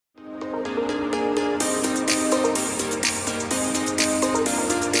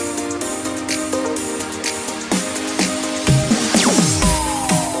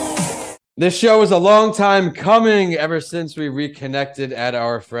This show is a long time coming ever since we reconnected at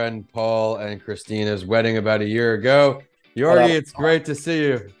our friend Paul and Christina's wedding about a year ago. What up? Yorgi, it's great to see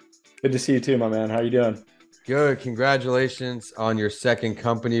you. Good to see you too, my man. How you doing? Good. Congratulations on your second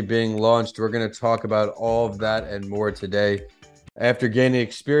company being launched. We're going to talk about all of that and more today. After gaining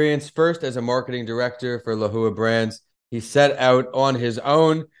experience first as a marketing director for Lahua Brands, he set out on his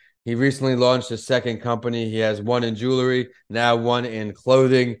own. He recently launched a second company. He has one in jewelry, now one in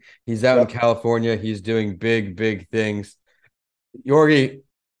clothing. He's out in Yep. California. He's doing big, big things. Yorgi,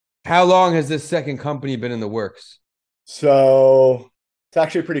 how long has this second company been in the works? So it's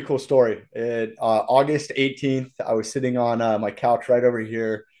actually a pretty cool story. August 18th, I was sitting on my couch right over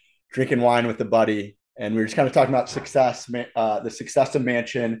here, drinking wine with a buddy, and we were just kind of talking about the success of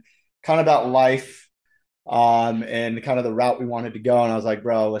Manssion, kind of about life, and kind of the route we wanted to go. And I was like,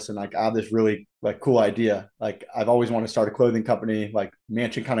 bro, listen, like I have this really like cool idea. Like I've always wanted to start a clothing company. Like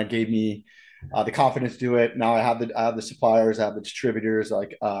Manssion kind of gave me the confidence to do it. Now I have the suppliers, I have the distributors,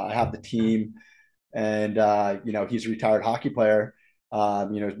 I have the team, and he's a retired hockey player.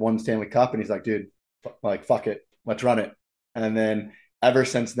 Won the Stanley Cup, and he's like, dude, like fuck it, let's run it. And then ever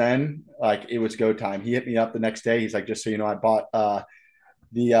since then, like it was go time. He hit me up the next day. He's like, just so you know, I bought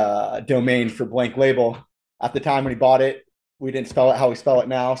the domain for blank label. At the time when he bought it, we didn't spell it how we spell it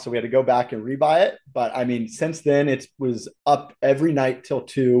now, so we had to go back and rebuy it. But I mean, since then, it was up every night till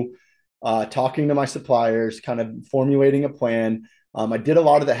 2, talking to my suppliers, kind of formulating a plan. I did a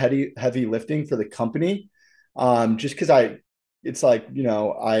lot of the heavy lifting for the company, just because it's like,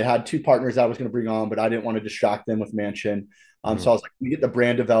 I had two partners I was going to bring on, but I didn't want to distract them with Manssion. So I was like, let me get the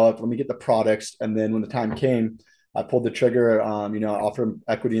brand developed, let me get the products, and then when the time came, I pulled the trigger. Offered them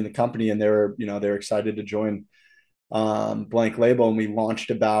equity in the company, and they were excited to join Blank Label, and we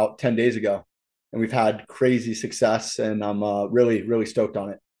launched about 10 days ago, and we've had crazy success, and I'm really really stoked on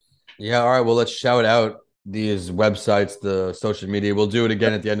it. Yeah, all right. Well, let's shout out these websites, the social media. We'll do it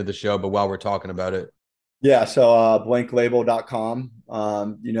again at the end of the show, but while we're talking about it. Yeah, so blanklabel.com.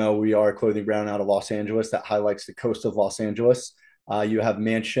 We are a clothing brand out of Los Angeles that highlights the coast of Los Angeles. You have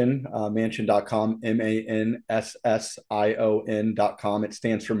Manssion, Manssion.com, Manssion.com. It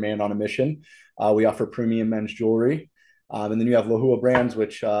stands for Man on a Mission. We offer premium men's jewelry. And then you have Lahua Brands,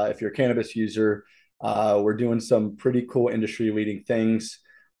 which, if you're a cannabis user, we're doing some pretty cool industry leading things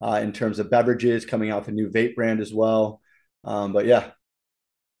in terms of beverages, coming out with a new vape brand as well. But yeah,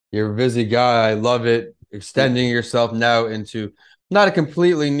 You're a busy guy. I love it. Extending yourself now into not a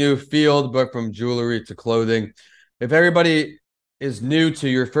completely new field, but from jewelry to clothing. If everybody is new to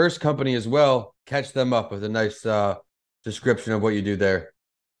your first company as well, catch them up with a nice description of what you do there.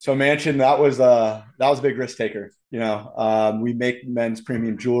 So Manssion, that was a big risk taker. We make men's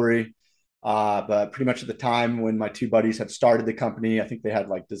premium jewelry, but pretty much at the time when my two buddies had started the company, I think they had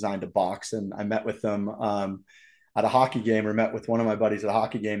like designed a box, and I met with them at a hockey game, or met with one of my buddies at a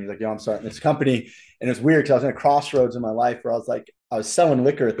hockey game. He's like, "Yo, I'm starting this company," and it was weird because I was in a crossroads in my life where I was selling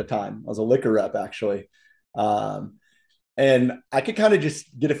liquor at the time. I was a liquor rep actually. Um, and I could kind of just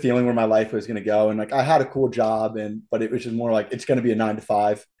get a feeling where my life was going to go. And like I had a cool job, but it was just more like it's going to be a 9 to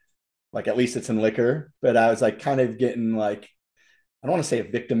 5. Like at least it's in liquor. But I was like kind of getting like, I don't want to say a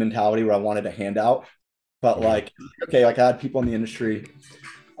victim mentality where I wanted a handout, but Mhm. like okay, like I had people in the industry,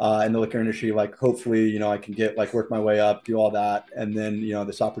 in the liquor industry, like hopefully I can get like work my way up, do all that, and then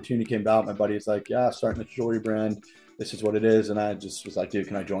this opportunity came about. My buddy's like, yeah, starting a jewelry brand. This is what it is, and I just was like, dude,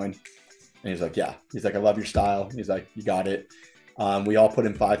 can I join? And he's like, yeah. He's like, I love your style. He's like, you got it. We all put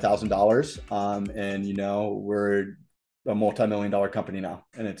in $5,000, and we're a multi-million-dollar company now,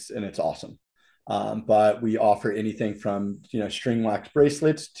 and it's awesome. But we offer anything from string wax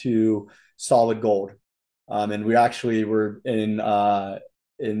bracelets to solid gold, and we're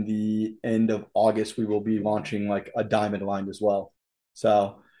in the end of August we will be launching like a diamond line as well.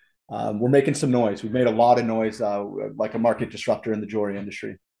 So we're making some noise. We've made a lot of noise, like a market disruptor in the jewelry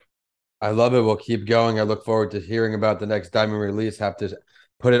industry. I love it. We'll keep going. I look forward to hearing about the next diamond release. Have to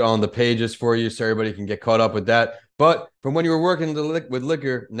put it on the pages for you so everybody can get caught up with that. But from when you were working with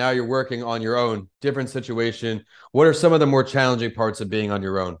liquor, now you're working on your own. Different situation. What are some of the more challenging parts of being on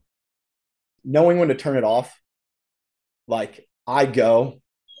your own? Knowing when to turn it off. Like I go,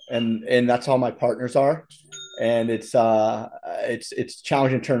 and that's how my partners are, and it's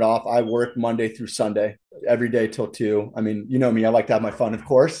challenging to turn it off. I work Monday through Sunday every day till 2. I mean, you know me, I like to have my fun, of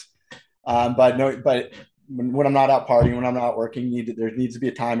course. But no, but when I'm not out partying, when I'm not working, there needs to be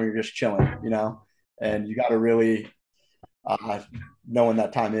a time where you're just chilling, and you got to really uh, know when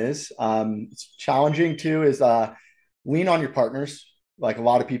that time is. It's challenging too. Is lean on your partners. Like a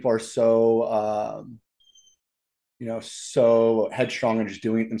lot of people are so so headstrong and just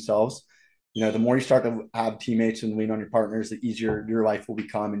doing it themselves. the more you start to have teammates and lean on your partners, the easier your life will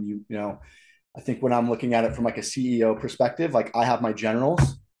become. And I think when I'm looking at it from like a CEO perspective, like I have my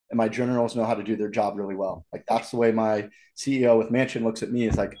generals, and my generals know how to do their job really well. Like that's the way my CEO with Manssion looks at me,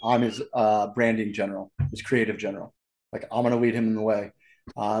 is like I'm his branding general, his creative general. Like I'm going to lead him in the way.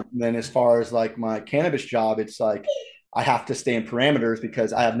 Then as far as like my cannabis job, it's like I have to stay in parameters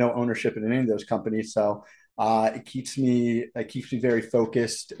because I have no ownership in any of those companies. So it keeps me very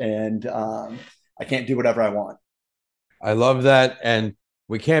focused, and I can't do whatever I want. I love that. And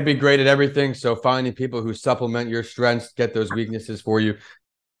we can't be great at everything. So finding people who supplement your strengths, get those weaknesses for you,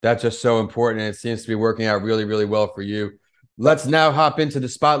 that's just so important. And it seems to be working out really, really well for you. Let's now hop into the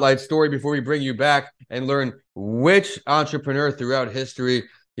spotlight story before we bring you back and learn which entrepreneur throughout history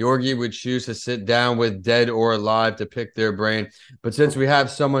Yorgi would choose to sit down with, dead or alive, to pick their brain. But since we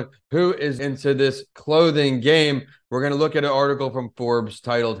have someone who is into this clothing game, we're going to look at an article from Forbes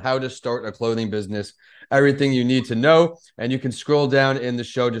titled How to Start a Clothing Business, Everything You Need to Know. And you can scroll down in the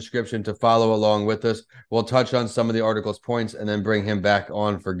show description to follow along with us. We'll touch on some of the article's points and then bring him back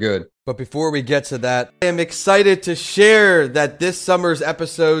on for good. But before we get to that, I am excited to share that this summer's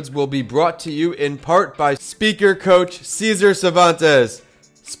episodes will be brought to you in part by speaker coach Cesar Cervantes,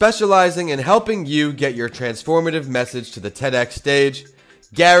 specializing in helping you get your transformative message to the TEDx stage.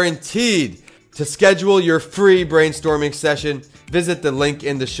 Guaranteed. To schedule your free brainstorming session, visit the link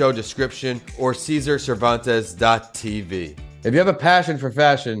in the show description or CesarCervantes.tv. If you have a passion for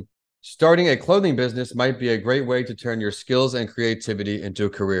fashion, starting a clothing business might be a great way to turn your skills and creativity into a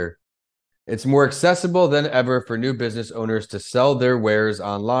career. It's more accessible than ever for new business owners to sell their wares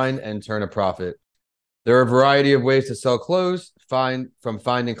online and turn a profit. There are a variety of ways to sell clothes, from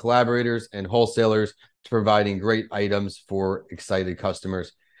finding collaborators and wholesalers to providing great items for excited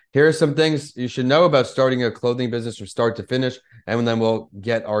customers. Here are some things you should know about starting a clothing business from start to finish, and then we'll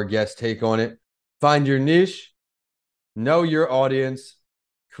get our guest take on it. Find your niche, know your audience,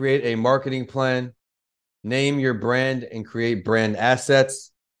 create a marketing plan, name your brand and create brand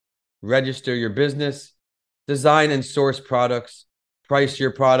assets, register your business, design and source products, price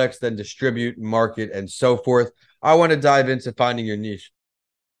your products, then distribute, market, and so forth. I want to dive into finding your niche.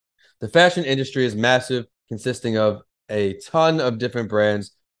 The fashion industry is massive, consisting of a ton of different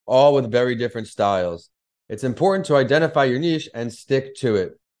brands, all with very different styles. It's important to identify your niche and stick to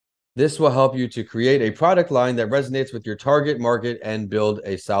it. This will help you to create a product line that resonates with your target market and build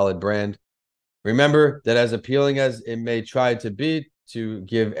a solid brand. Remember that as appealing as it may try to be to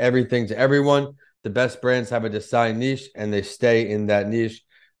give everything to everyone, the best brands have a defined niche and they stay in that niche.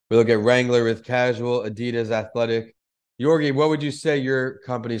 We look at Wrangler with casual, Adidas athletic. Yorgi, what would you say your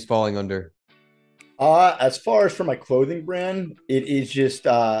company's falling under? As far as for my clothing brand, it is just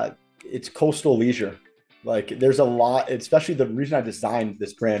it's coastal leisure. Like there's a lot, especially the reason I designed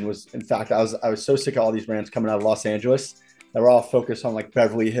this brand was, in fact, I was so sick of all these brands coming out of Los Angeles that were all focused on like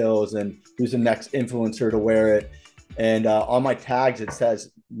Beverly Hills and who's the next influencer to wear it. And on my tags it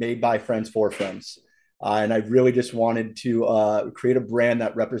says made by friends for friends. And I really just wanted to create a brand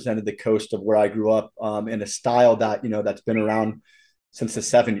that represented the coast of where I grew up, in a style that that's been around since the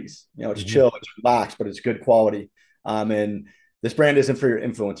 70s. It's chill, it's relaxed, but it's good quality. And this brand isn't for your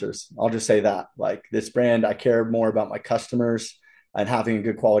influencers. I'll just say that. Like this brand, I care more about my customers and having a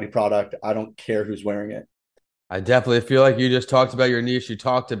good quality product. I don't care who's wearing it. I definitely feel like you just talked about your niche. You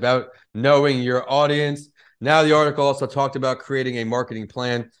talked about knowing your audience. Now, the article also talked about creating a marketing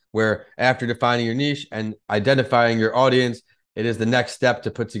plan where, after defining your niche and identifying your audience, it is the next step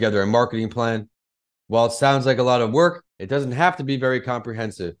to put together a marketing plan. While it sounds like a lot of work, it doesn't have to be very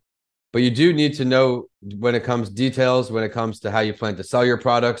comprehensive. But you do need to know when it comes to how you plan to sell your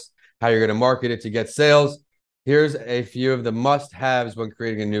products, how you're going to market it to get sales. Here's a few of the must-haves when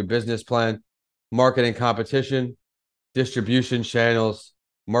creating a new business plan: marketing competition, distribution channels,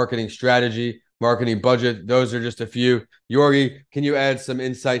 marketing strategy, marketing budget. Those are just a few. Yorgi, can you add some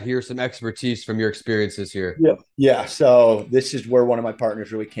insight here, some expertise from your experiences here? Yeah. Yeah. So this is where one of my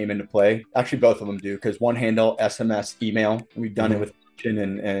partners really came into play. Actually, both of them do, because one handle SMS, email. We've done it with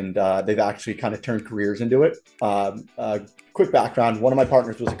Manssion, and they've actually kind of turned careers into it. Quick background: one of my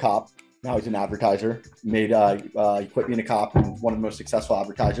partners was a cop. Now he's an advertiser. He quit being a cop and one of the most successful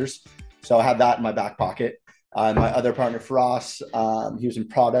advertisers. So I had that in my back pocket. My other partner, Faraz, he was in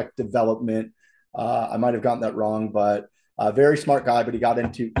product development. I might have gotten that wrong, but a very smart guy, but he got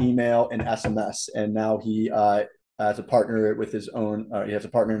into email and SMS. And now he has a partner with his own, he has a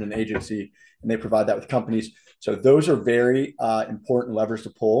partner in an agency, and they provide that with companies. So those are very important levers to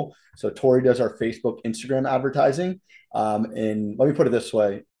pull. So Tori does our Facebook, Instagram advertising. And let me put it this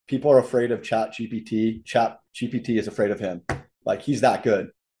way: people are afraid of Chat GPT. Chat GPT is afraid of him. Like he's that good.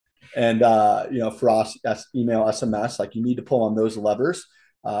 And for us, email, SMS, like you need to pull on those levers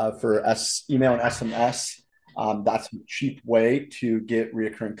for email and SMS. That's a cheap way to get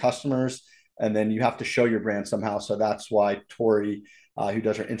reoccurring customers. And then you have to show your brand somehow. So that's why Tori, who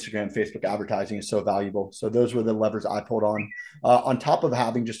does our Instagram, Facebook advertising, is so valuable. So those were the levers I pulled on top of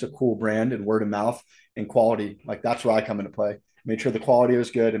having just a cool brand and word of mouth and quality. Like that's where I come into play. Made sure the quality was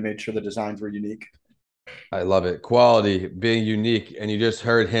good and made sure the designs were unique. I love it. Quality, being unique. And you just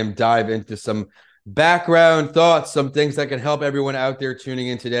heard him dive into some background thoughts, some things that can help everyone out there tuning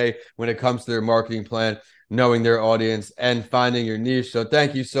in today when it comes to their marketing plan, knowing their audience, and finding your niche. So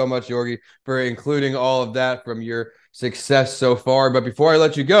thank you so much, Yorgi, for including all of that from your success so far. But before I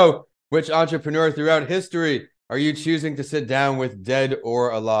let you go, which entrepreneur throughout history are you choosing to sit down with, dead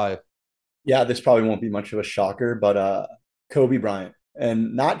or alive? Yeah, this probably won't be much of a shocker, but Kobe Bryant.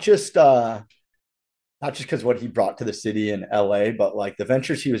 And not just because what he brought to the city in LA, but like the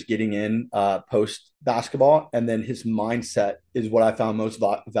ventures he was getting in post basketball. And then his mindset is what I found most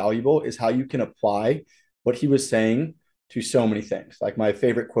valuable, is how you can apply what he was saying to so many things. Like my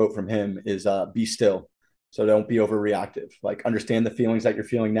favorite quote from him is be still. So don't be overreactive. Like understand the feelings that you're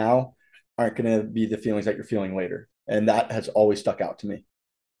feeling now aren't going to be the feelings that you're feeling later. And that has always stuck out to me.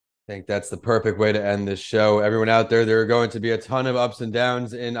 I think that's the perfect way to end this show. Everyone out there, there are going to be a ton of ups and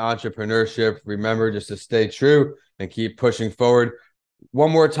downs in entrepreneurship. Remember just to stay true and keep pushing forward.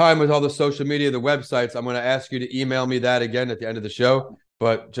 One more time with all the social media, the websites, I'm going to ask you to email me that again at the end of the show,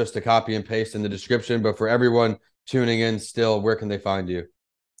 but just to copy and paste in the description. But for everyone tuning in still, where can they find you?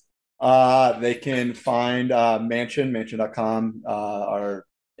 They can find Manssion.com. Our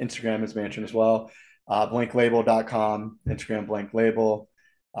Instagram is Manssion as well. BLNKLabel.com, Instagram blank label.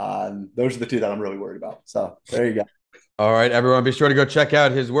 Those are the two that I'm really worried about. So there you go. All right, everyone, be sure to go check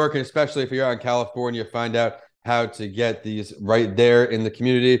out his work, and especially if you're out in California, find out how to get these right there in the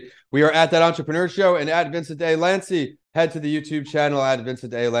community. We are at That Entrepreneur Show and at Vincent A. Lancy. Head to the YouTube channel at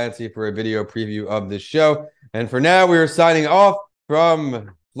Vincent A. Lancy for a video preview of this show. And for now, we are signing off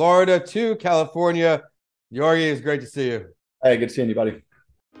from Florida to California. Yorgi, it's great to see you. Hey, good seeing you, buddy.